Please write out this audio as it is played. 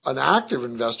an active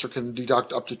investor can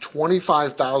deduct up to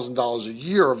 $25,000 a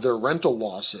year of their rental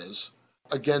losses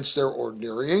against their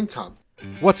ordinary income.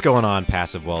 What's going on,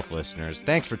 Passive Wealth listeners?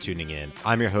 Thanks for tuning in.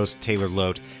 I'm your host, Taylor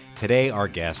Lote. Today, our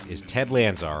guest is Ted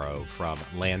Lanzaro from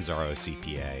Lanzaro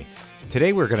CPA.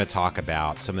 Today, we're going to talk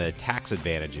about some of the tax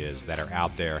advantages that are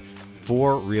out there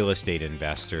for real estate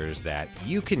investors that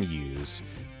you can use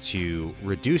to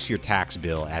reduce your tax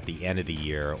bill at the end of the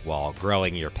year while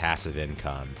growing your passive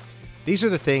income. These are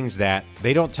the things that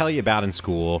they don't tell you about in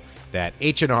school, that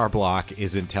H&R Block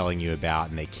isn't telling you about,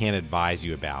 and they can't advise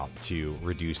you about to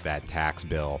reduce that tax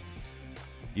bill.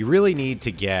 You really need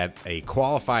to get a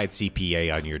qualified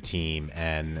CPA on your team,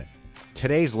 and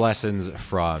today's lessons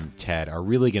from Ted are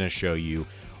really going to show you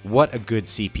what a good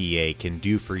CPA can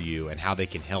do for you and how they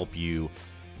can help you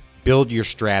build your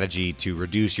strategy to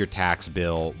reduce your tax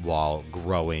bill while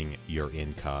growing your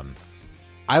income.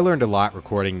 I learned a lot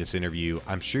recording this interview.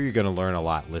 I'm sure you're going to learn a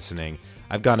lot listening.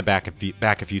 I've gone back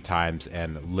a few times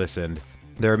and listened.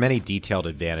 There are many detailed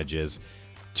advantages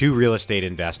to real estate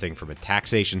investing from a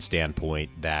taxation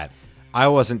standpoint that I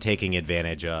wasn't taking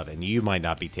advantage of, and you might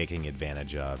not be taking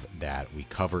advantage of, that we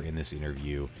cover in this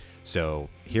interview. So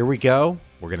here we go.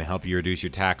 We're going to help you reduce your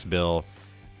tax bill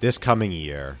this coming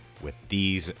year with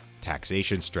these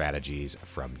taxation strategies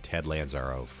from Ted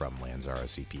Lanzaro from Lanzaro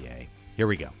CPA. Here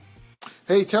we go.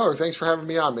 Hey, Taylor, thanks for having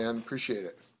me on, man. Appreciate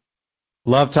it.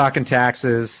 Love talking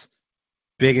taxes.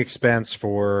 Big expense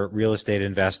for real estate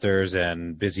investors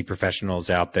and busy professionals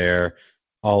out there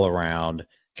all around.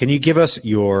 Can you give us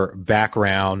your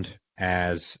background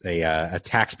as a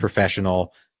tax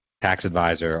professional, tax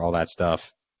advisor, all that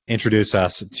stuff? Introduce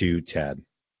us to Ted.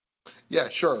 Yeah,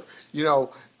 sure.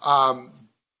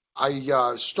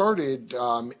 I started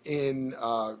in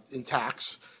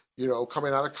tax,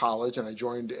 coming out of college, and I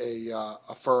joined a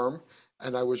firm,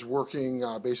 and I was working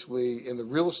basically in the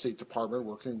real estate department,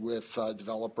 working with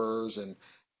developers and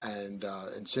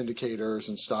syndicators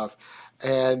and stuff,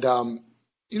 and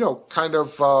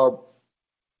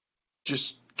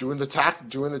just doing the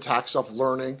tax stuff,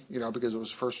 learning, because it was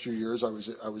the first few years I was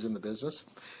in the business,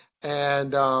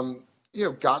 and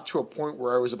got to a point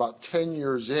where I was about 10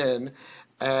 years in,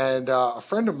 and a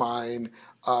friend of mine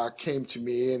came to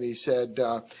me and he said,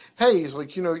 hey, he's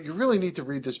like, you really need to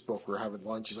read this book. We're having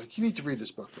lunch. He's like, you need to read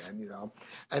this book, man,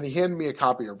 and he handed me a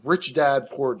copy of Rich Dad,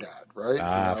 Poor Dad, right?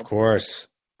 Of course.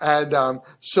 And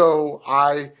so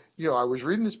I was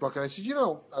reading this book, and I said,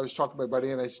 I was talking to my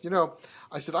buddy, and I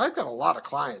said, I've got a lot of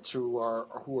clients who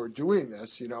are doing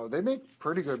this. They make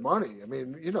pretty good money. I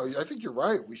mean, I think you're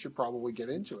right. We should probably get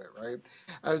into it, right?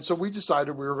 And so we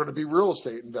decided we were going to be real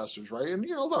estate investors, right? And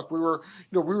look, we were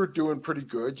doing pretty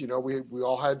good. We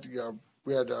all had,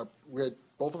 we had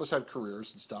both of us had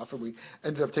careers and stuff, and we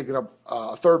ended up taking up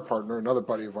a third partner, another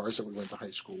buddy of ours that we went to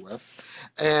high school with,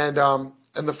 and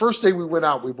the first day we went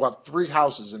out, we bought 3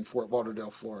 houses in Fort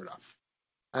Lauderdale, Florida,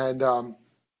 and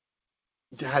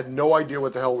had no idea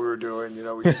what the hell we were doing.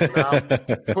 We just went out,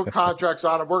 put contracts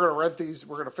on them. We're going to rent these.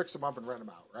 We're going to fix them up and rent them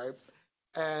out, right?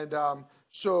 And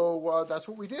so that's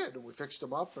what we did. We fixed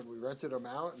them up and we rented them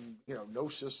out, and no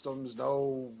systems,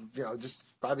 no, just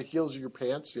by the heels of your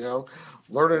pants,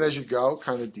 learning as you go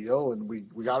kind of deal. And we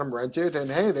got them rented, and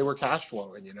hey, they were cash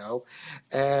flowing, and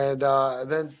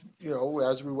then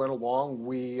as we went along,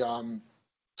 we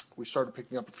started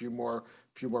picking up a few more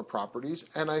properties,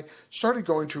 and I started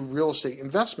going to real estate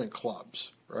investment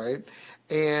clubs, right?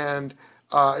 And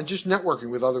just networking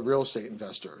with other real estate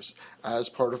investors as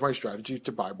part of my strategy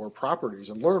to buy more properties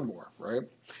and learn more, right?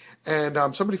 And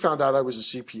somebody found out I was a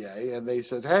CPA, and they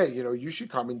said, hey, you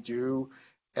should come and do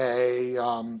a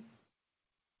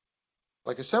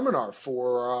seminar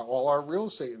for all our real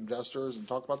estate investors and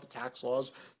talk about the tax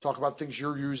laws, talk about things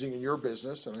you're using in your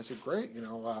business. And I said, great,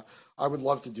 I would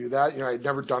love to do that. I'd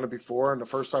never done it before, and the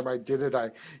first time I did it,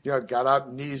 I got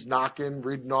out, knees knocking,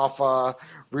 reading off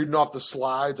the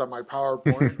slides on my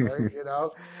PowerPoint, right?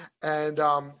 And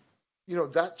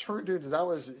that turned into, that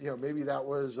was maybe that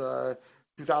was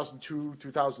 2002,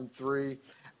 2003,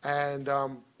 and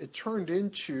it turned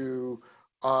into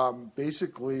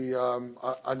basically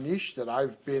a niche that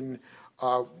I've been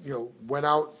went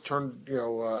out, turned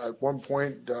at one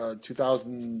point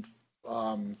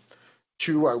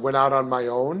 2002, I went out on my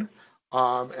own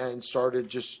and started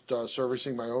just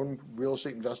servicing my own real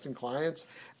estate investing clients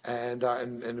and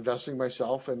investing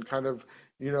myself, and kind of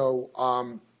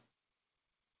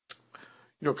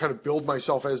kind of build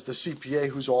myself as the CPA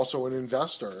who's also an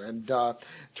investor. And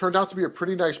turned out to be a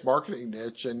pretty nice marketing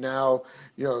niche. And now,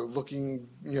 looking,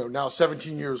 now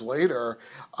 17 years later,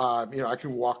 I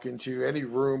can walk into any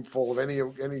room full of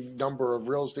any number of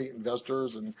real estate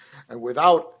investors and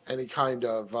without any kind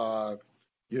of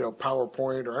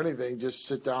PowerPoint or anything, just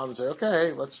sit down and say,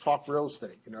 okay, let's talk real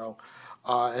estate,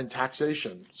 and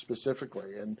taxation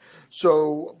specifically. And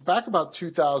so back about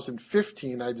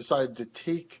 2015, I decided to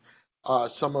take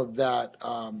some of that,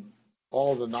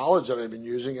 all of the knowledge that I've been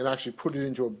using and actually put it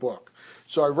into a book.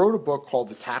 So I wrote a book called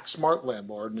The Tax Smart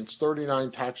Landlord, and it's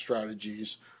 39 tax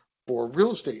strategies for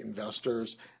real estate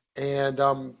investors. And,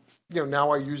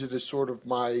 now I use it as sort of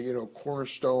my,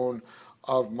 cornerstone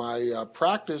of my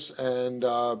practice and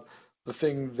the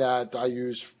thing that I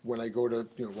use when I go to,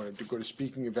 when I go to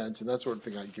speaking events and that sort of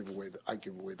thing. I give away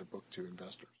the book to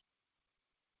investors.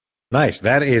 Nice.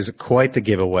 That is quite the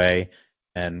giveaway.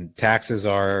 And taxes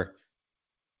are,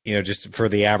 just for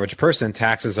the average person,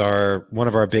 taxes are one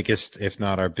of our biggest, if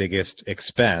not our biggest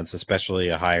expense, especially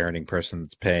a high earning person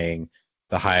that's paying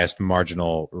the highest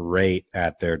marginal rate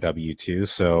at their W-2.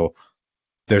 So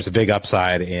there's a big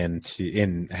upside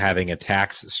in having a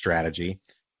tax strategy.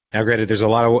 Now, granted, there's a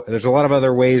lot of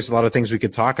other ways, a lot of things we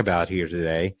could talk about here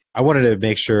today. I wanted to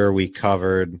make sure we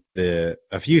covered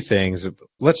a few things.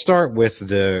 Let's start with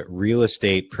the real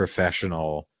estate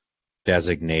professional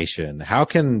designation. How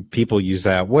can people use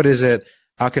that? What is it?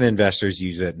 How can investors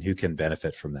use it, and who can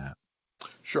benefit from that?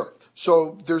 Sure.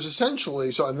 So there's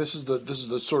essentially, and this is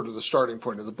the sort of the starting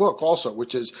point of the book also,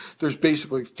 which is there's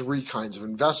basically three kinds of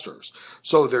investors.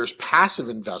 So there's passive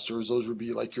investors. Those would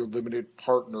be like your limited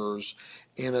partners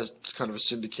in a kind of a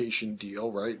syndication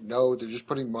deal, right? No, they're just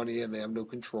putting money in. They have no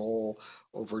control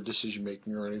over decision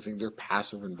making or anything. They're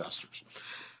passive investors.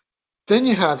 Then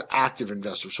you have active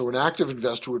investors. So an active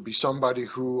investor would be somebody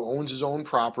who owns his own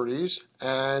properties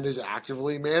and is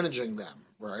actively managing them,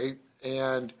 right?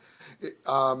 And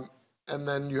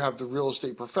then you have the real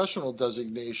estate professional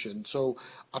designation. So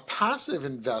a passive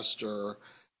investor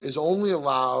is only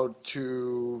allowed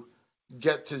to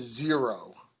get to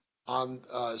zero on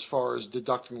as far as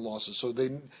deducting losses. So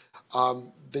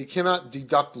they cannot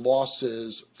deduct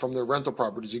losses from their rental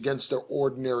properties against their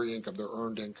ordinary income, their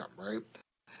earned income, right?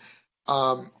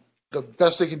 The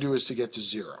best they can do is to get to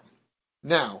zero.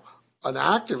 Now, an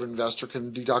active investor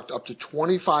can deduct up to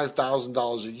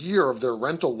 $25,000 a year of their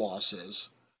rental losses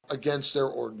against their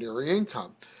ordinary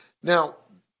income. Now,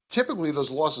 typically those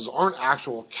losses aren't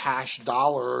actual cash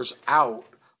dollars out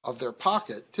of their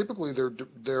pocket. Typically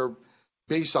they're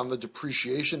based on the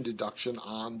depreciation deduction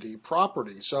on the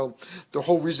property. So the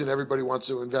whole reason everybody wants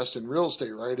to invest in real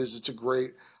estate, right, is it's a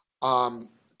great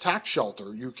tax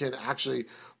shelter. You can actually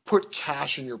put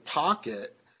cash in your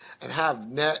pocket and have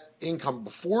net income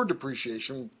before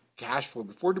depreciation, cash flow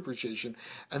before depreciation,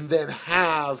 and then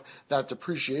have that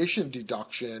depreciation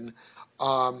deduction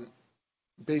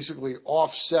basically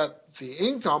offset the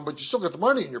income, but you still get the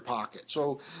money in your pocket.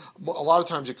 So a lot of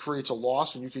times it creates a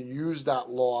loss, and you can use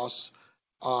that loss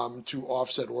to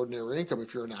offset ordinary income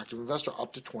if you're an active investor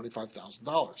up to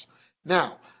 $25,000.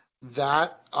 Now,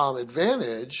 that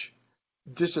advantage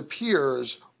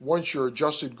disappears once your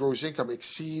adjusted gross income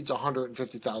exceeds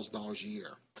 $150,000 a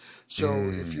year.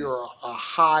 So if you're a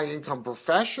high income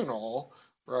professional,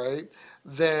 right,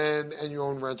 and you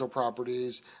own rental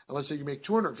properties, and let's say you make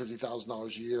 $250,000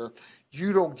 a year,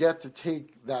 you don't get to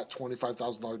take that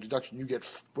 $25,000 deduction. You get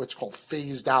what's called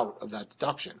phased out of that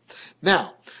deduction.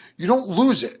 Now, you don't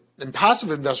lose it, and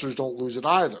passive investors don't lose it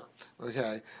either.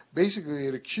 Okay, basically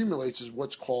it accumulates as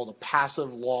what's called a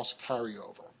passive loss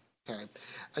carryover. Okay,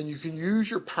 and you can use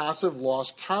your passive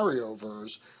loss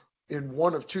carryovers in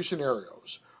one of two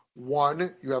scenarios.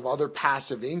 One, you have other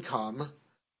passive income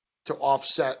to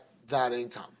offset that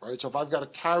income, right? So if I've got a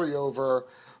carryover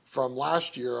from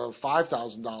last year of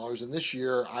 $5,000 and this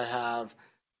year I have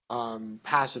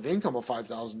passive income of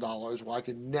 $5,000, well, I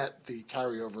can net the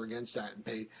carryover against that and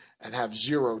pay and have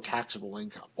zero taxable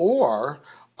income. Or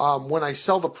when I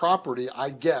sell the property, I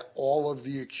get all of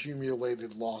the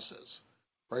accumulated losses.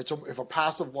 Right, so if a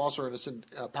passive losser and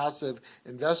a passive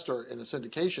investor in a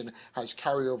syndication has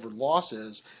carryover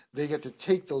losses, they get to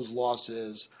take those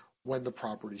losses when the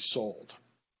property's sold.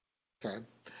 Okay.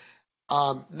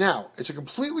 Now, it's a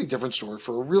completely different story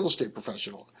for a real estate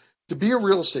professional. To be a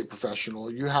real estate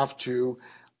professional, you have to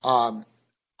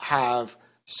have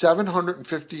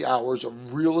 750 hours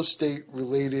of real estate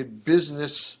related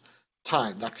business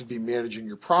time. That could be managing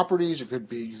your properties. You could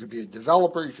be a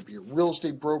developer. You could be a real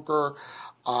estate broker.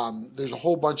 There's a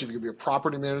whole bunch of, you could be a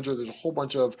property manager. There's a whole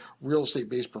bunch of real estate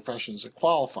based professions that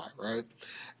qualify, right?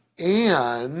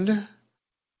 And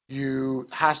you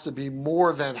has to be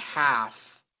more than half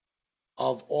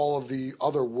of all of the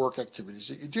other work activities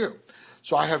that you do.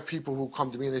 So I have people who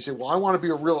come to me and they say, "Well, I want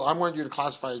you to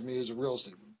classify me as a real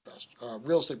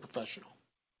estate professional."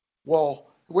 Well,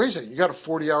 wait a second, you got a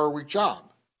 40-hour week job.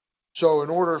 So in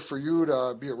order for you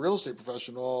to be a real estate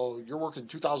professional, you're working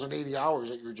 2,080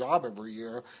 hours at your job every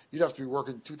year. You'd have to be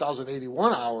working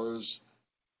 2,081 hours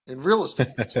in real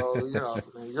estate. So,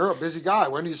 you're a busy guy.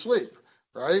 When do you sleep?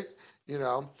 Right? You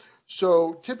know,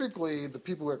 so typically the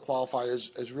people that qualify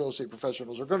as real estate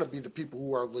professionals are going to be the people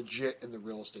who are legit in the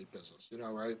real estate business,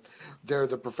 right? They're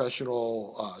the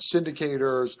professional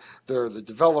syndicators, they're the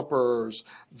developers,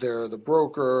 they're the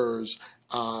brokers,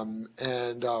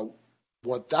 and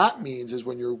what that means is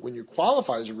when you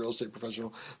qualify as a real estate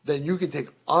professional, then you can take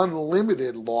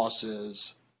unlimited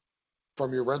losses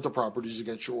from your rental properties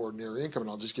against your ordinary income.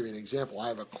 And I'll just give you an example. I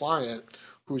have a client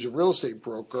who's a real estate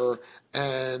broker,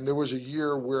 and there was a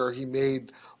year where he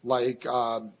made like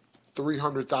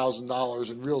 $300,000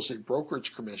 in real estate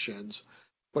brokerage commissions,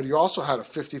 but he also had a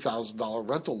 $50,000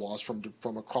 rental loss from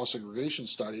a cost segregation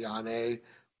study on a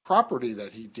property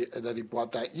that he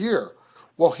bought that year.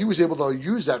 Well, he was able to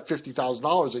use that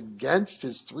 $50,000 against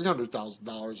his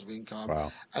 $300,000 of income.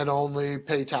 Wow. And only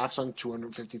pay tax on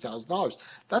 $250,000.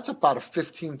 That's about a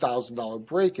 $15,000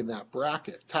 break in that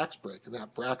bracket, tax break in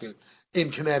that bracket in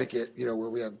Connecticut, where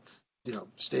we have,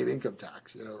 state income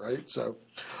tax, right? So,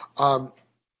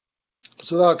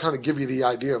 so that'll kind of give you the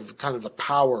idea of kind of the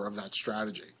power of that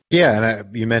strategy. Yeah,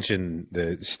 and you mentioned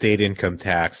the state income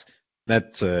tax.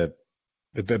 That's an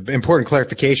important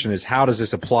clarification is how does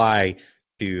this apply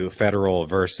to federal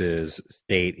versus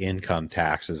state income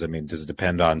taxes? I mean, does it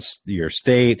depend on your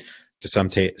state? Do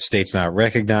some states not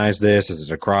recognize this? Is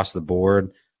it across the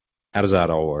board? How does that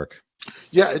all work?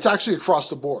 Yeah, it's actually across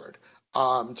the board.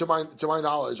 To my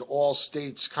knowledge, all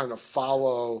states kind of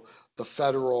follow the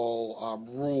federal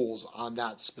rules on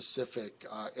that specific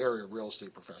area of real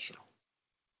estate professional.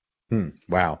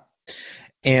 Wow.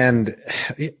 And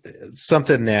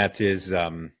something that is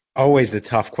always the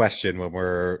tough question when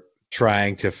we're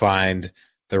trying to find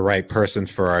the right person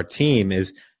for our team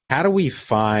is how do we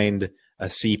find a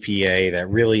CPA that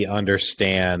really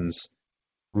understands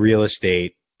real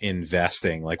estate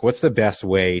investing? Like, what's the best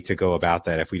way to go about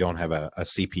that if we don't have a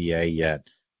CPA yet,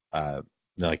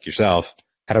 like yourself?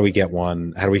 How do we get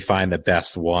one? How do we find the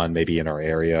best one maybe in our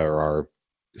area or our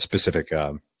specific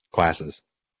classes?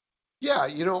 Yeah,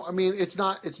 I mean, it's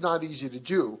not easy to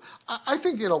do. I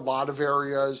think in a lot of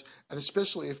areas, and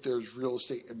especially if there's real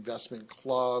estate investment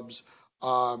clubs,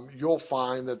 you'll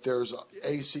find that there's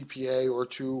a CPA or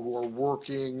two who are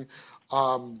working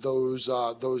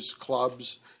those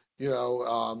clubs,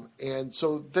 and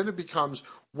so then it becomes,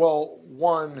 well,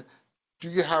 one,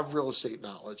 do you have real estate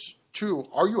knowledge? Two,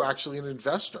 are you actually an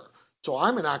investor? So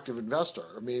I'm an active investor.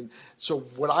 I mean, so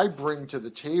what I bring to the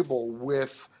table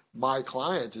with my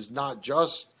clients is not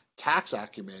just tax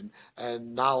acumen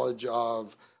and knowledge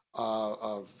of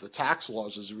the tax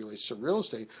laws as it relates to real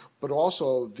estate, but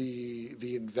also the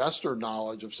investor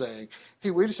knowledge of saying,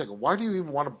 hey, wait a second, why do you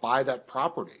even want to buy that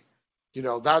property?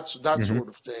 That sort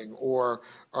of thing. Or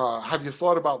have you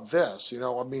thought about this?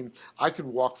 I mean, I could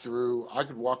walk through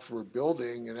a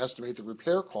building and estimate the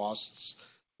repair costs,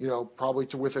 probably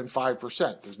to within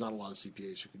 5%. There's not a lot of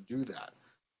CPAs who can do that,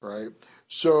 right?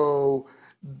 So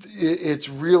it's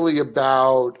really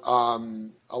about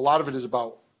a lot of it is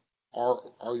about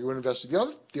are you an investor?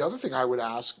 The other thing I would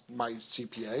ask my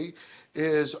CPA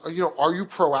is are you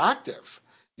proactive?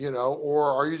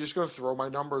 Or are you just going to throw my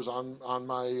numbers on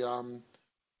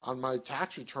my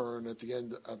tax return at the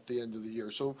end of the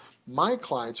year? So my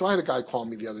client, so I had a guy call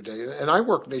me the other day, and I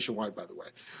work nationwide, by the way.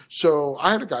 So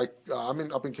I had a guy,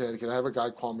 up in Connecticut. I have a guy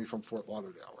call me from Fort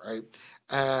Lauderdale, right?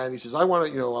 And he says, I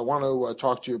want to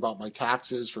talk to you about my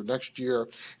taxes for next year.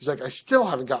 He's like, I still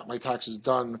haven't got my taxes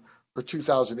done for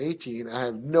 2018, and I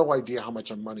have no idea how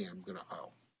much money I'm going to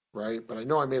owe, right? But I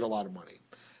know I made a lot of money.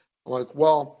 I'm like,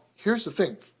 well, here's the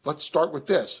thing. Let's start with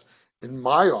this. In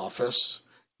my office,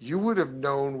 you would have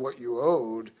known what you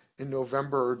owed in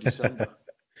November or December,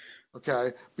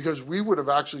 okay? Because we would have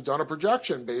actually done a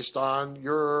projection based on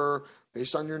your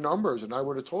numbers, and I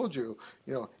would have told you,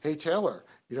 hey, Taylor,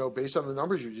 based on the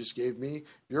numbers you just gave me,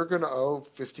 you're going to owe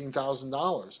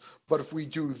 $15,000. But if we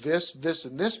do this, this,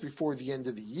 and this before the end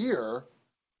of the year,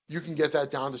 you can get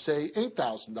that down to, say,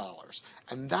 $8,000.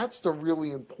 And that's the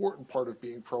really important part of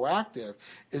being proactive,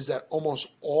 is that almost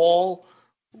all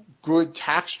good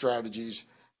tax strategies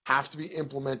have to be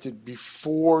implemented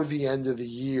before the end of the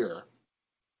year.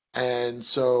 And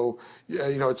so,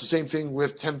 it's the same thing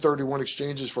with 1031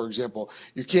 exchanges, for example.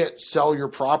 You can't sell your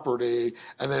property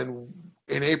and then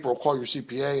in April call your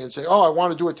CPA and say, "Oh, I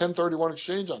want to do a 1031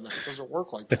 exchange on that." It doesn't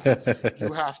work like that.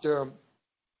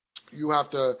 You have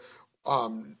to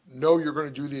know you're going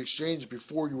to do the exchange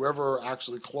before you ever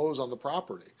actually close on the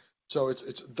property. So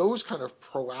it's those kind of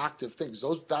proactive things.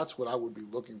 That's what I would be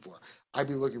looking for. I'd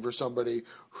be looking for somebody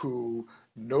who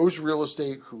knows real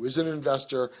estate, who is an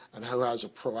investor, and who has a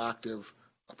proactive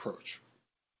approach.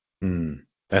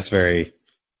 That's very,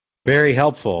 very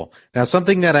helpful. Now,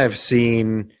 something that I've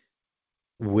seen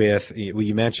with,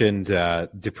 you mentioned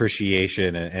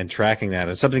depreciation and tracking that,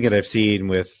 and something that I've seen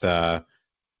with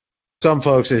some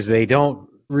folks is they don't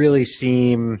really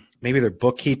seem, maybe their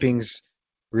bookkeeping's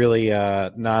really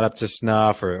not up to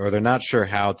snuff, or they're not sure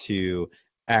how to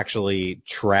actually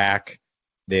track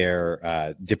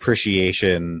their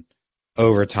depreciation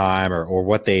over time, or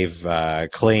what they've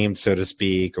claimed, so to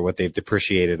speak, or what they've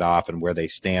depreciated off, and where they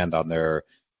stand on their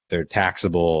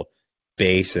taxable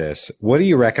basis. What do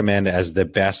you recommend as the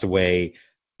best way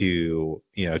to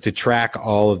track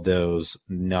all of those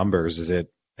numbers? Is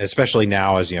it, especially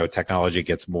now as technology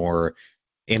gets more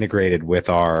integrated with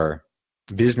our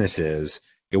businesses,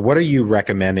 what are you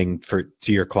recommending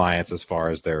to your clients as far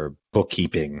as their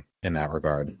bookkeeping in that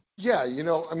regard? Yeah,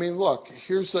 look,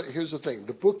 here's the thing.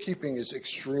 The bookkeeping is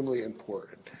extremely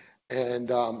important, and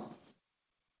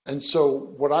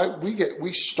so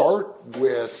we start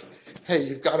with, hey,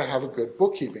 you've got to have a good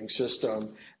bookkeeping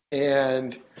system,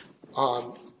 and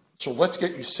so let's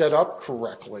get you set up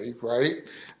correctly, right?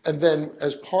 And then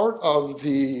as part of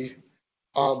the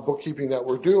bookkeeping that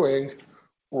we're doing,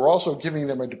 we're also giving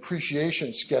them a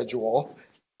depreciation schedule,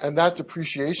 and that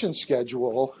depreciation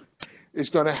schedule is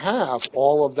going to have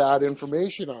all of that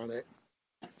information on it,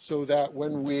 so that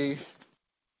when we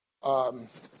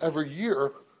every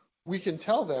year we can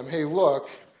tell them, hey, look,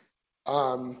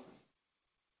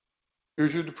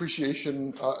 here's your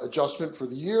depreciation adjustment for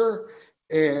the year,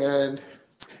 and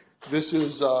this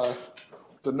is the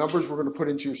numbers we're going to put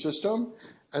into your system,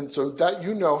 and so that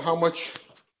how much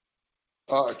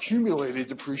accumulated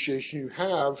depreciation you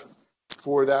have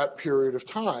for that period of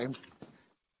time.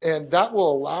 And that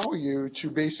will allow you to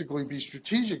basically be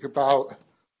strategic about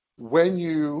when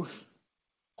you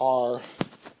are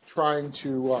trying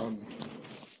to,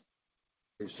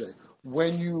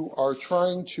 when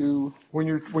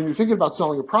you're thinking about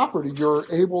selling a property, you're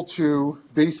able to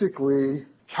basically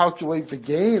calculate the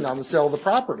gain on the sale of the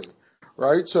property,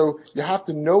 right? So you have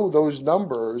to know those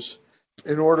numbers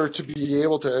in order to be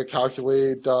able to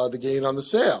calculate the gain on the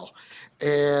sale.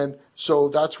 And so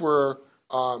that's where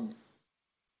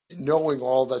knowing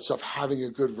all that stuff, having a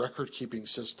good record-keeping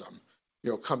system,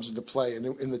 comes into play. And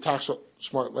in the Tax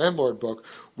Smart Landlord book,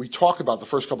 we talk about the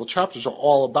first couple of chapters are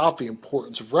all about the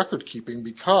importance of record-keeping,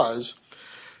 because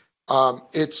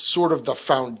it's sort of the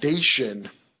foundation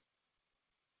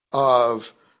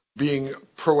of being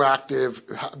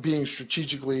proactive, being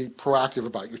strategically proactive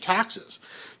about your taxes.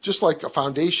 Just like a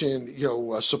foundation,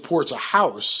 supports a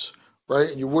house, right?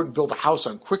 And you wouldn't build a house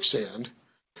on quicksand.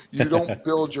 You don't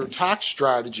build your tax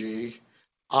strategy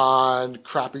on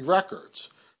crappy records.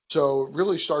 So it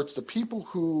really starts, the people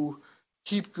who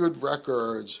keep good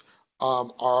records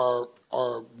are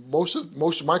most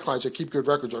of my clients that keep good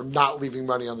records are not leaving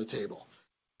money on the table.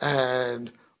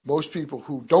 And most people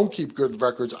who don't keep good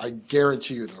records, I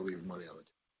guarantee you they're leaving money on the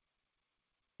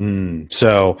table.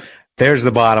 So there's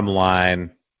the bottom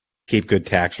line. Keep good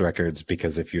tax records,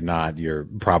 because if you're not, you're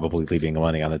probably leaving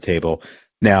money on the table.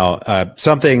 Now,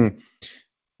 something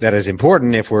that is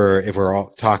important if we're all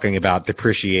talking about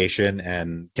depreciation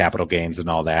and capital gains and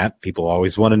all that, people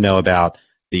always want to know about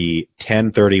the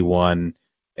 1031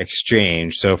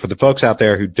 exchange. So for the folks out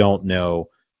there who don't know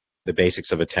the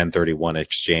basics of a 1031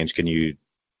 exchange, can you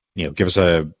give us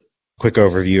a quick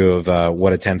overview of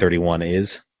what a 1031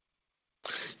 is?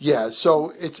 Yeah,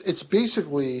 so it's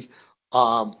basically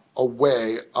a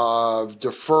way of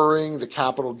deferring the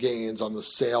capital gains on the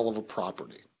sale of a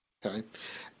property. Okay,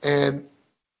 and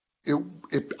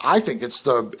I think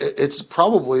it's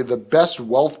probably the best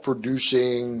wealth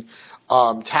producing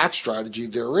tax strategy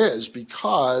there is,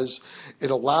 because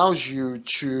it allows you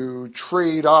to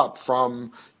trade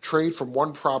from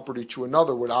one property to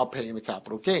another without paying the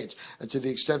capital gains. And to the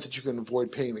extent that you can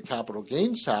avoid paying the capital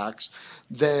gains tax,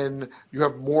 then you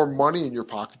have more money in your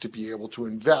pocket to be able to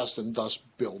invest and thus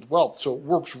build wealth. So it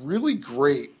works really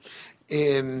great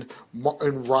in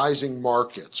rising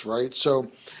markets, right?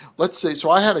 So let's say,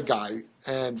 I had a guy,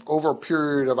 and I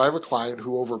have a client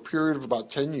who over a period of about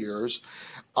 10 years,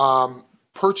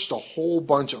 purchased a whole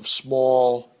bunch of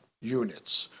small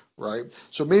units, right?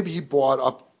 So maybe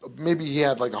he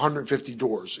had like 150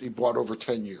 doors he bought over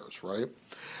 10 years, right?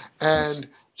 Nice. And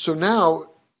so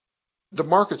now the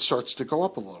market starts to go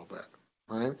up a little bit,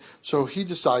 right? So he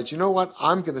decides, you know what,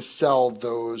 I'm going to sell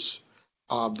those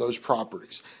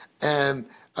properties. And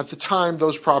at the time,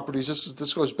 those properties,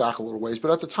 this goes back a little ways,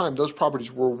 but at the time, those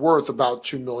properties were worth about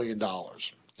 $2 million.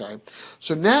 Okay,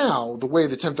 so now the way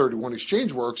the 1031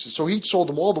 exchange works is, so he sold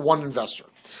them all to one investor.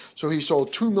 So he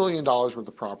sold $2 million worth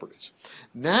of properties.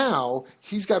 Now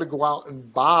he's got to go out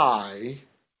and buy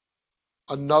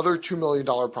another $2 million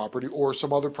property or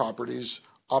some other properties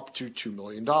up to $2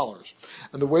 million.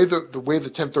 And the way the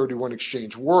 1031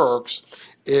 exchange works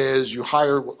is you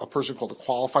hire a person called a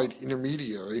qualified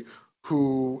intermediary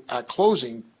who at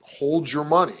closing holds your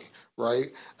money,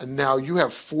 right? And now you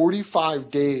have 45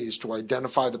 days to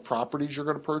identify the properties you're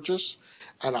going to purchase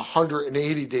and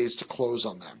 180 days to close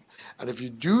on them. And if you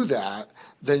do that,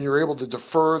 then you're able to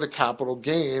defer the capital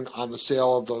gain on the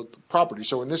sale of the property.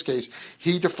 So in this case,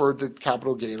 he deferred the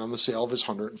capital gain on the sale of his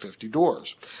 150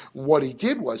 doors. What he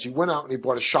did was he went out and he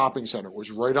bought a shopping center. It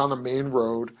was right on the main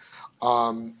road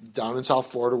down in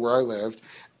South Florida where I lived.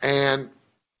 And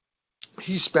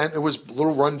it was a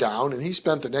little run down, and he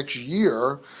spent the next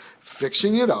year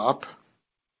fixing it up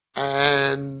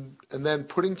and then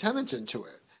putting tenants into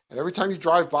it. And every time you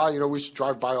drive by, we used to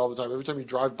drive by all the time. Every time you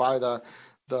drive by on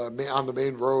the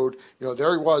main road,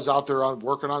 there he was out there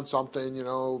working on something,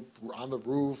 on the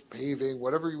roof, paving,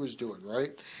 whatever he was doing,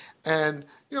 right? And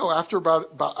after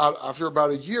about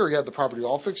a year, he had the property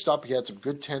all fixed up. He had some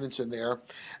good tenants in there,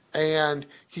 and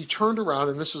he turned around.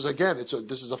 And this was again,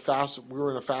 we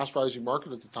were in a fast rising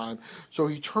market at the time. So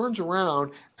he turns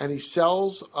around and he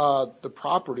sells the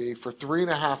property for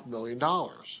 $3.5 million,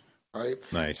 right?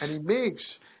 Nice. And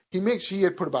he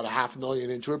had put about $500,000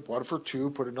 into it, bought it for $2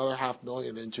 million, put another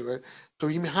 $500,000 into it. So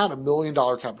he had $1 million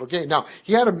capital gain. Now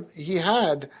he had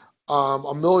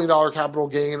 $1 million capital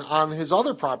gain on his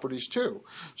other properties too.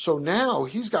 So now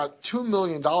he's got $2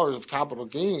 million of capital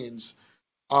gains.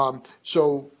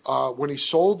 So when he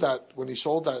sold that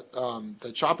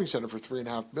shopping center for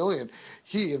 $3.5 million,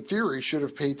 he in theory should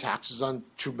have paid taxes on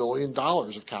 $2 million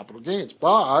of capital gains.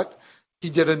 But he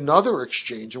did another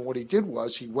exchange, and what he did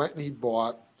was he went and he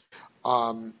bought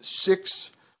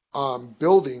 6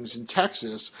 buildings in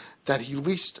Texas that he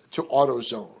leased to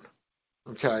AutoZone.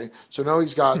 Okay, so now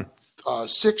he's got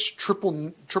 6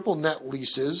 triple net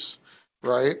leases,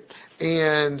 right?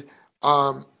 And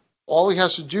all he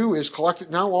has to do is collect it.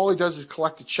 Now all he does is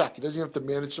collect a check. He doesn't have to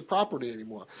manage the property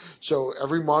anymore. So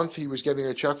every month he was getting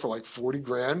a check for like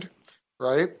 $40,000,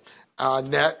 right?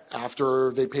 Net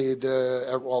after they paid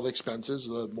all the expenses,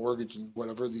 the mortgage and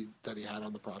whatever that he had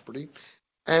on the property.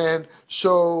 And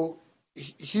so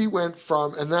he went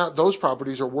from, and those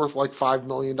properties are worth like $5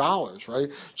 million, right?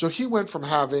 So he went from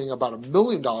having about $1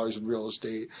 million in real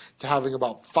estate to having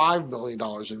about $5 million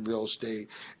in real estate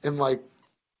in like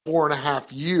 4.5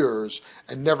 years,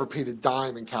 and never paid a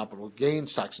dime in capital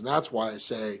gains tax. And that's why I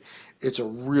say it's a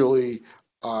really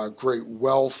great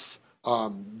wealth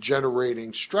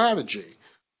generating strategy,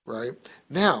 right?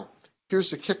 Now,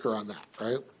 here's the kicker on that,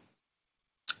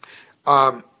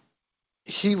 right?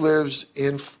 He lives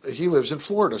in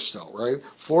Florida still, right?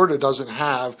 Florida doesn't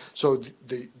have, so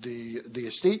the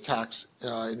estate tax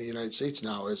in the United States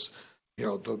now is,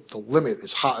 the limit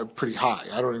is pretty high.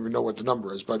 I don't even know what the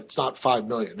number is, but it's not $5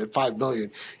 million. At $5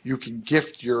 million, you can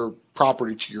gift your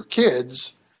property to your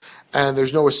kids, and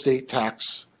there's no estate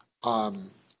tax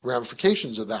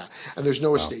ramifications of that, and there's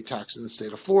no estate tax in the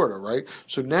state of Florida, right?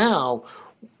 So now,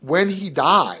 when he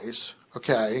dies,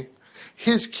 okay,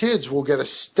 his kids will get a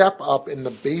step up in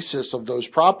the basis of those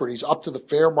properties up to the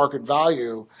fair market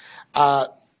value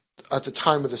at the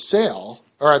time of the sale,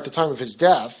 or at the time of his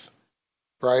death,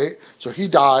 right? So he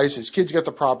dies, his kids get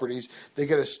the properties, they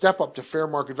get a step up to fair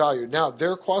market value. Now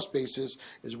their cost basis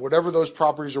is whatever those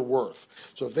properties are worth.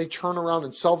 So if they turn around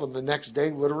and sell them the next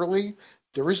day, literally,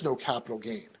 there is no capital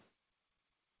gain.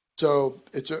 So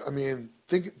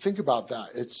think about that.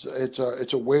 It's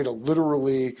a way to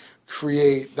literally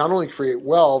not only create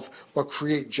wealth, but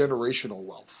create generational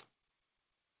wealth.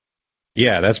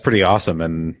 Yeah, that's pretty awesome.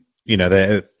 And,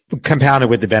 the compounded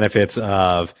with the benefits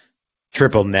of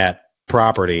triple net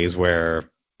properties where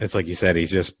it's like you said,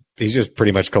 he's just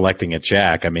pretty much collecting a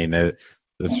check. I mean,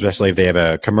 especially if they have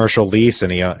a commercial lease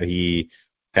and he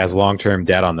has long-term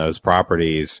debt on those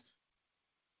properties.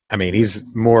 I mean, he's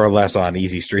more or less on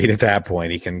easy street at that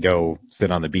point. He can go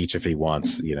sit on the beach if he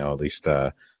wants, at least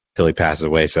till he passes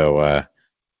away. So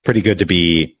pretty good to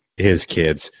be his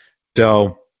kids.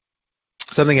 So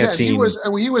something I've seen.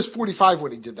 He was 45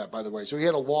 when he did that, by the way. So he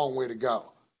had a long way to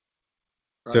go.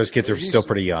 right? Those kids are still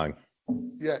pretty young.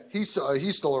 Yeah, he's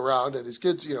still around, and his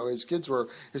kids, his kids were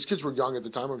young at the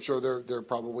time. I'm sure they're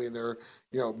probably in their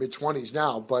mid-20s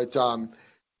now, but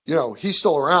he's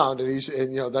still around, and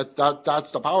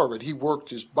that's the power of it. He worked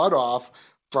his butt off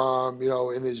from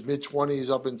in his mid-20s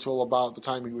up until about the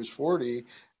time he was 40,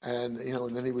 and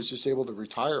then he was just able to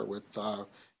retire with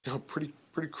pretty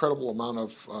credible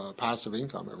amount of passive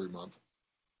income every month.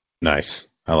 Nice.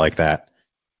 I like that.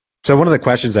 So one of the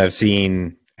questions I've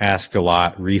seen asked a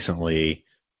lot recently,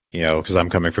 because I'm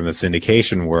coming from the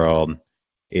syndication world,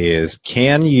 is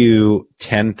can you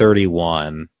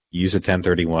use a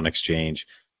 1031 exchange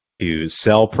to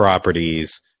sell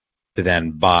properties to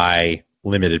then buy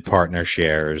limited partner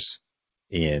shares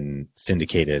in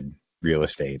syndicated real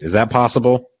estate? Is that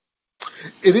possible?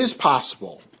 It is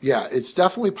possible. Yeah, it's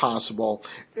definitely possible.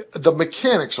 The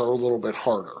mechanics are a little bit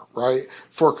harder, right?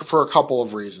 For a couple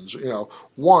of reasons.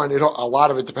 One, a lot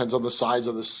of it depends on the size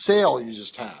of the sale you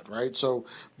just had, right? So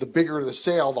the bigger the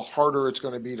sale, the harder it's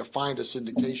going to be to find a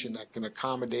syndication that can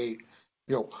accommodate.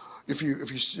 If you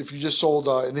just sold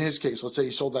in his case, let's say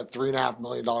he sold that $3.5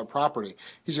 million property,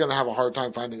 he's going to have a hard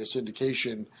time finding a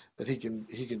syndication that he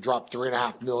can drop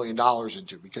 $3.5 million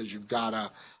into, because you've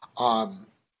got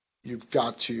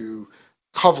to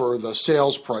cover the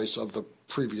sales price of the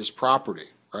previous property,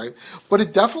 right? But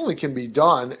it definitely can be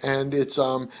done, and it's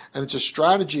a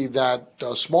strategy that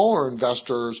smaller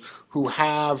investors who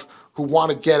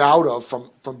want to get out of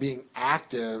from being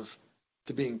active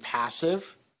to being passive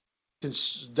can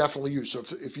definitely use. So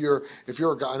if you're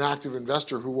an active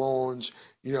investor who owns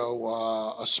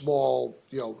a small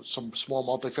some small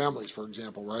multifamilies, for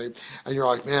example, right? And you're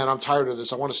like, man, I'm tired of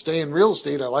this. I want to stay in real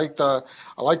estate. I like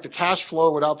the cash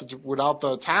flow without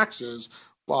the taxes.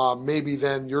 Maybe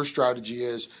then your strategy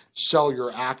is sell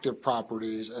your active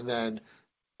properties and then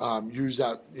use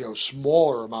that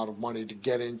smaller amount of money to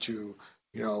get into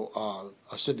a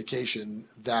syndication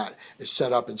that is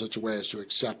set up in such a way as to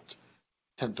accept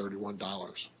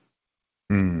 $1031.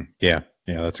 Yeah,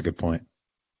 that's a good point.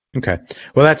 Okay,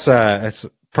 well, that's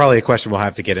probably a question we'll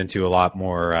have to get into a lot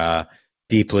more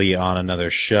deeply on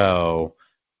another show,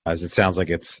 as it sounds like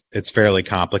it's fairly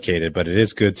complicated. But it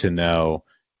is good to know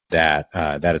that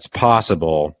it's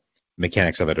possible.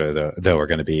 Mechanics of it, though, are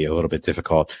going to be a little bit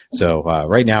difficult. So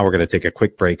right now we're going to take a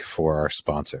quick break for our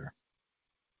sponsor.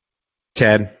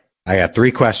 Ted, I got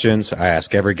 3 questions I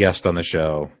ask every guest on the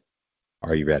show.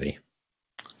 Are you ready?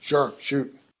 Sure,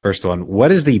 shoot. First one,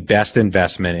 what is the best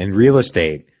investment in real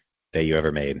estate that you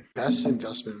ever made? Best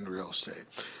investment in real estate.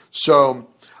 So,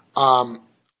 when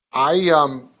I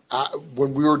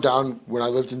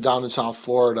lived down in South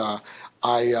Florida,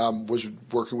 I was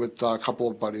working with a couple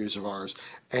of buddies of ours,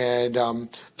 and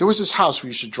there was this house we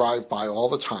used to drive by all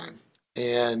the time,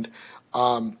 and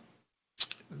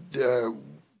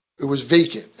it was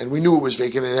vacant, and we knew it was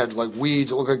vacant, and it had like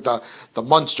weeds. It looked like the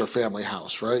Munster family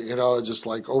house, right? Just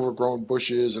like overgrown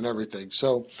bushes and everything.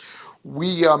 So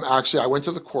we I went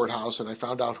to the courthouse and I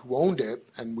found out who owned it,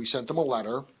 and we sent them a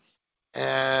letter,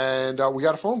 and we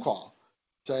got a phone call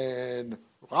saying,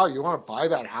 wow, you want to buy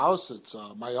that house? It's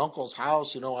my uncle's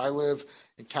house. I live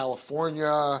in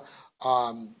California.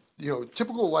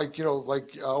 Typical,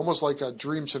 almost like a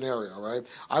dream scenario, right?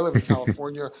 I live in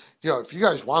California. If you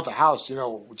guys want the house,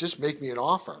 just make me an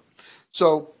offer.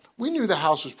 So we knew the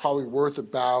house was probably worth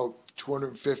about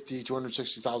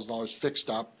 $260,000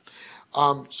 fixed up.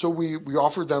 So we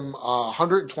offered them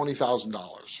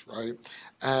 $120,000, right?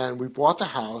 And we bought the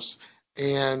house,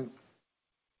 and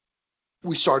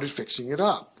we started fixing it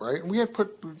up, right? And we had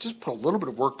put a little bit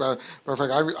of work on it. Matter of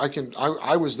fact,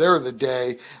 I was there the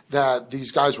day that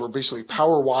these guys were basically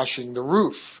power washing the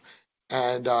roof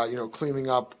and cleaning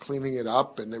it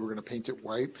up, and they were going to paint it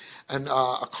white. And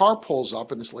a car pulls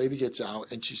up, and this lady gets out,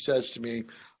 and she says to me,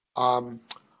 what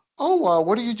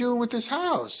are you doing with this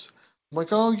house? I'm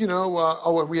like,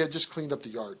 and we had just cleaned up the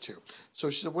yard too. So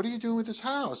she said, what are you doing with this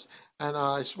house? And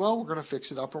I said, well, we're going to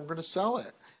fix it up and we're going to sell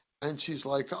it. And she's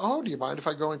like, oh, do you mind if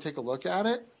I go and take a look at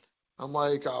it? I'm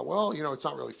like, well, it's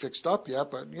not really fixed up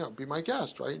yet, but, be my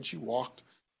guest, right? And she walked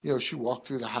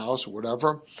through the house or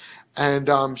whatever.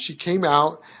 And she came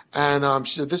out and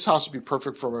she said, this house would be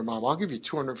perfect for my mom. I'll give you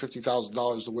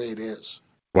 $250,000 the way it is.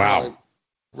 Wow. I'm like,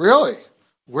 really?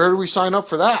 Where do we sign up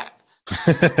for that?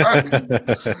 Right.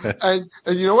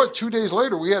 And you know what? 2 days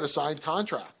later, we had a signed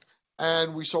contract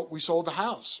and we sold the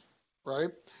house,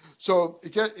 right? So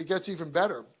it gets even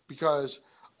better, because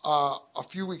a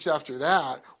few weeks after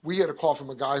that, we had a call from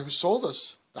a guy who sold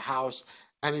us the house,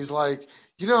 and he's like,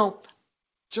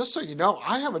 just so you know,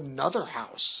 I have another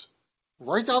house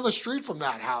right down the street from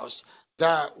that house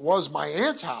that was my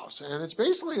aunt's house, and it's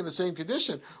basically in the same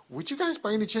condition. Would you guys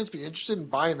by any chance be interested in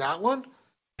buying that one?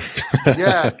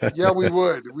 Yeah, yeah, we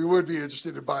would. We would be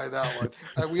interested in buying that one.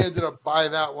 And we ended up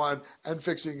buying that one and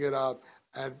fixing it up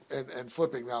and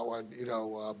flipping that one,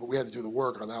 but we had to do the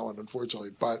work on that one,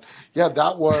 unfortunately. But yeah,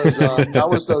 that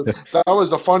was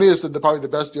the funniest and probably the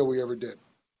best deal we ever did.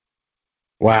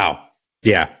 Wow.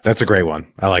 Yeah, that's a great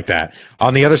one. I like that.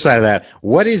 On the other side of that,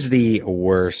 what is the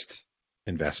worst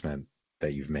investment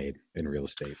that you've made in real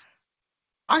estate?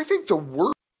 I think the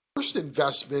worst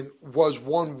investment was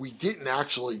one we didn't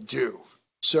actually do.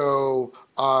 So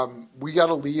we got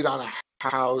a lead on a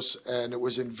house, and it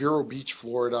was in Vero Beach,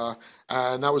 Florida,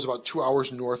 and that was about 2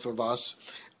 hours north of us.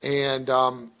 And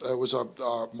it was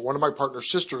one of my partner's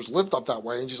sisters lived up that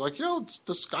way, and she's like,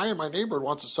 this guy in my neighborhood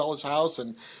wants to sell his house,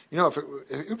 and if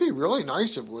it would be really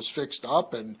nice if it was fixed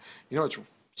up, and it's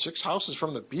 6 houses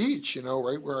from the beach,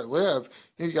 right where I live.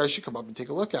 You guys should come up and take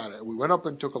a look at it. We went up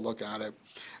and took a look at it,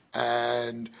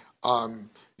 and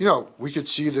we could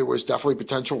see there was definitely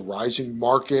potential rising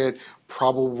market,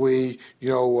 probably,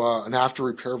 an after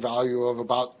repair value of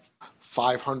about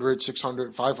 500,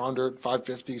 600, 500,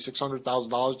 550,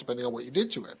 $600,000, depending on what you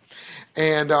did to it.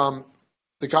 And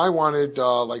the guy wanted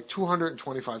like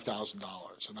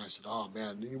 $225,000. And I said, oh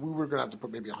man, we were going to have to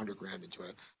put maybe 100 grand into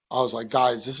it. I was like,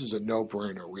 guys, this is a no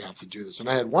brainer. We have to do this. And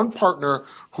I had one partner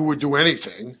who would do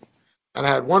anything, and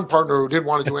I had one partner who didn't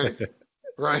want to do anything.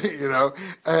 Right?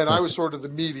 And I was sort of the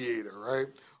mediator, right?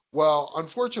 Well,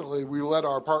 unfortunately, we let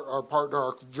our partner,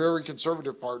 our very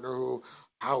conservative partner, who,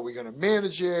 how are we going to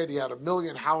manage it? He had a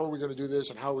million, how are we going to do this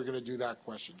and how are we going to do that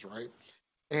questions, right?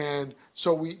 And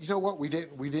so we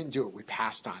didn't do it. We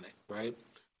passed on it, right?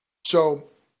 So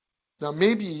now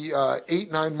maybe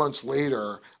 8, 9 months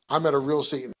later, I'm at a real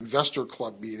estate investor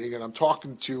club meeting, and I'm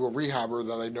talking to a rehabber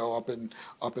that I know up in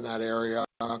that area,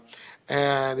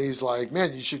 and he's like,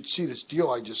 "Man, you should see this deal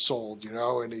I just sold,"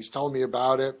 and he's telling me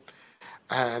about it.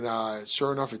 And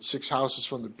sure enough, it's 6 houses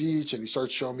from the beach, and he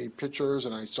starts showing me pictures,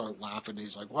 and I start laughing.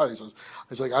 He's like, "What?" He says, "I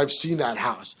was like, I've seen that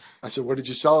house." I said, "What did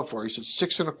you sell it for?" He said,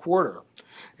 6.25.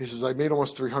 He says, "I made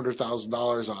almost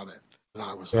 $300,000 on it," and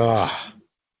I was like, Ah.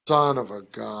 son of a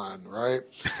gun, right?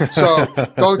 So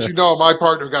don't you know, my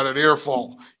partner got an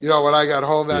earful. When I got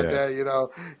home that Yeah.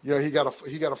 day, he got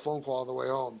a phone call on the way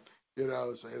home,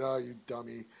 saying, "Oh, you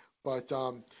dummy." But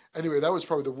anyway, that was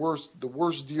probably the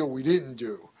worst deal we didn't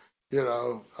do.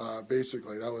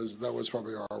 Basically, that was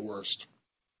probably our worst.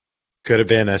 Could have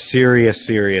been a serious,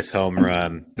 serious home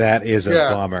run. That is a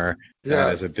Yeah, bummer. That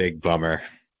yeah. is a big bummer.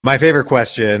 My favorite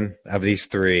question of these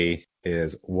three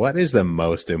is, what is the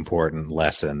most important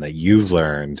lesson that you've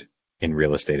learned in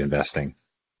real estate investing?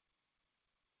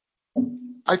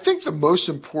 I think the most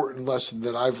important lesson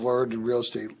that I've learned in real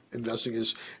estate investing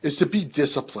is to be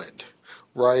disciplined,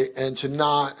 right, and to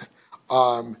not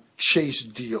chase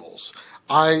deals.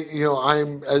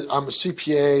 I'm a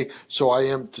CPA, so I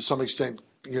am to some extent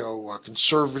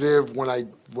conservative when I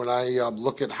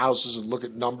look at houses and look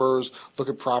at numbers, look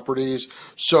at properties.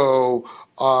 So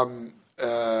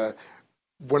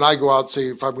when I go out, say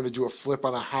if I'm going to do a flip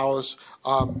on a house,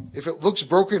 if it looks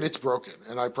broken, it's broken,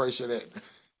 and I price it in.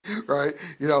 Right?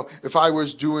 If I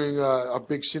was doing a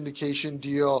big syndication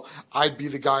deal, I'd be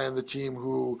the guy on the team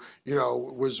who,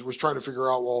 was trying to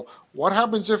figure out, well, what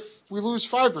happens if we lose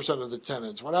 5% of the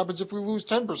tenants? What happens if we lose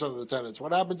 10% of the tenants?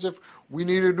 What happens if we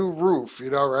need a new roof?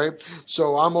 Right?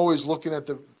 So I'm always looking at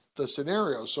the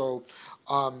scenario.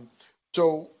 Um,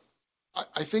 so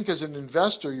I think as an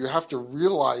investor, you have to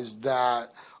realize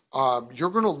that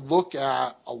you're going to look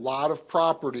at a lot of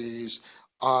properties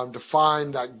to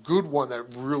find that good one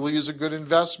that really is a good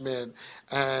investment,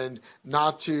 and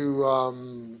not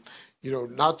to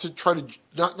try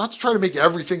to make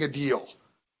everything a deal,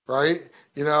 right?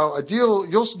 A deal,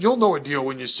 you'll know a deal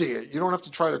when you see it. You don't have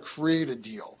to try to create a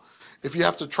deal. If you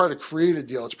have to try to create a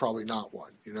deal, it's probably not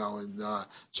one, and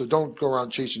so don't go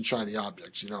around chasing shiny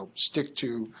objects. Stick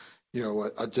to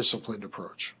a disciplined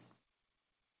approach.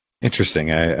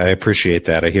 Interesting. I appreciate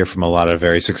that. I hear from a lot of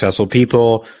very successful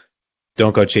people.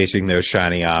 Don't go chasing those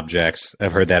shiny objects.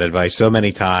 I've heard that advice so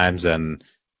many times, and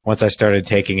once I started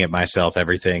taking it myself,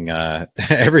 everything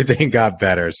everything got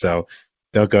better. So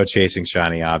don't go chasing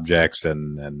shiny objects,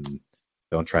 and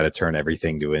don't try to turn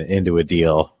everything into a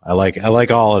deal. I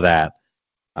like all of that.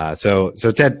 So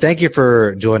Ted, thank you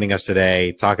for joining us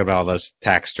today, talking about all this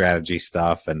tax strategy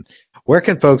stuff. And where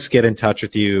can folks get in touch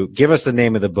with you? Give us the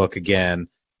name of the book again,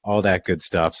 all that good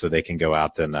stuff, so they can go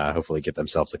out and hopefully get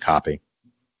themselves a copy.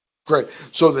 Great.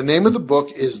 So the name of the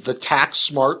book is The Tax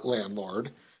Smart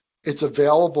Landlord. It's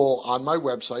available on my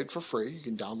website for free. You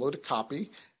can download a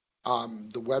copy.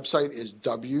 The website is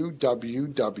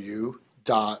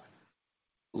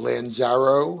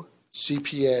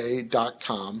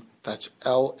www.lanzarocpa.com. That's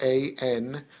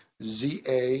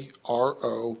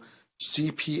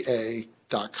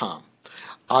LANZAROCPA.com.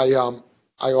 I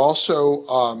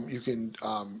also, you can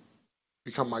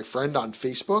become my friend on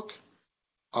Facebook,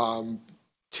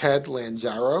 Ted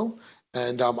Lanzaro,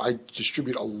 and I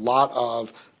distribute a lot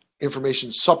of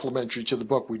information supplementary to the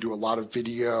book. We do a lot of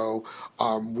video.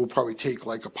 We'll probably take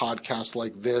like a podcast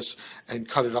like this and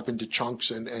cut it up into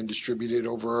chunks and distribute it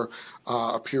over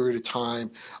a period of time.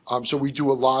 So we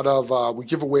do a lot of, we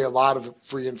give away a lot of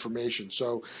free information.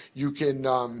 So you can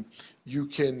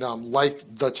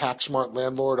like the Tax Smart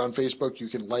Landlord on Facebook. You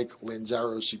can like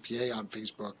Lanzaro CPA on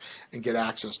Facebook and get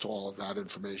access to all of that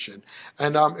information.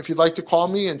 And if you'd like to call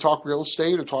me and talk real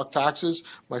estate or talk taxes,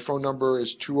 my phone number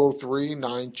is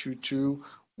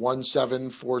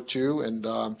 203-922-1742. And,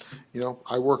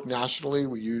 I work nationally.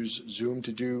 We use Zoom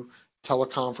to do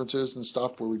teleconferences and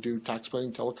stuff where we do tax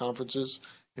planning teleconferences,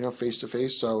 face to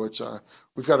face. So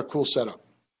we've got a cool setup.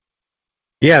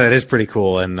 Yeah, that is pretty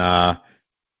cool. And,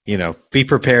 be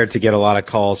prepared to get a lot of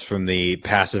calls from the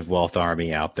passive wealth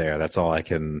army out there. That's all I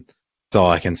can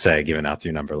say, giving out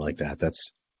your number like that.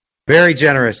 That's very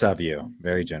generous of you.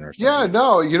 Very generous. Yeah,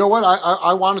 no, you know what?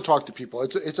 I want to talk to people.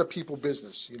 It's a people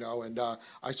business, and I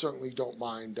certainly don't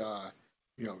mind,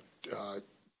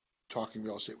 talking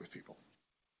real estate with people.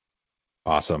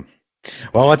 Awesome.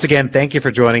 Well, once again, thank you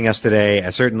for joining us today. I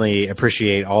certainly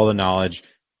appreciate all the knowledge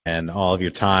and all of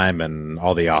your time and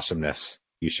all the awesomeness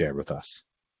you shared with us.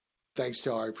 Thanks,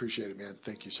 Taylor. I appreciate it, man.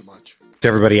 Thank you so much. To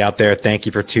everybody out there, thank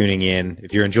you for tuning in.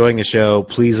 If you're enjoying the show,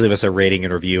 please leave us a rating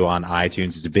and review on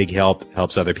iTunes. It's a big help,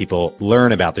 helps other people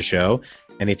learn about the show.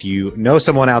 And if you know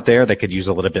someone out there that could use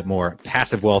a little bit more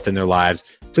passive wealth in their lives,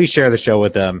 please share the show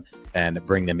with them and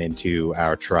bring them into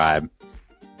our tribe.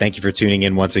 Thank you for tuning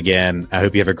in once again. I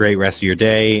hope you have a great rest of your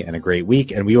day and a great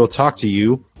week, and we will talk to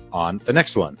you on the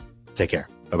next one. Take care.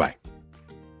 Bye-bye.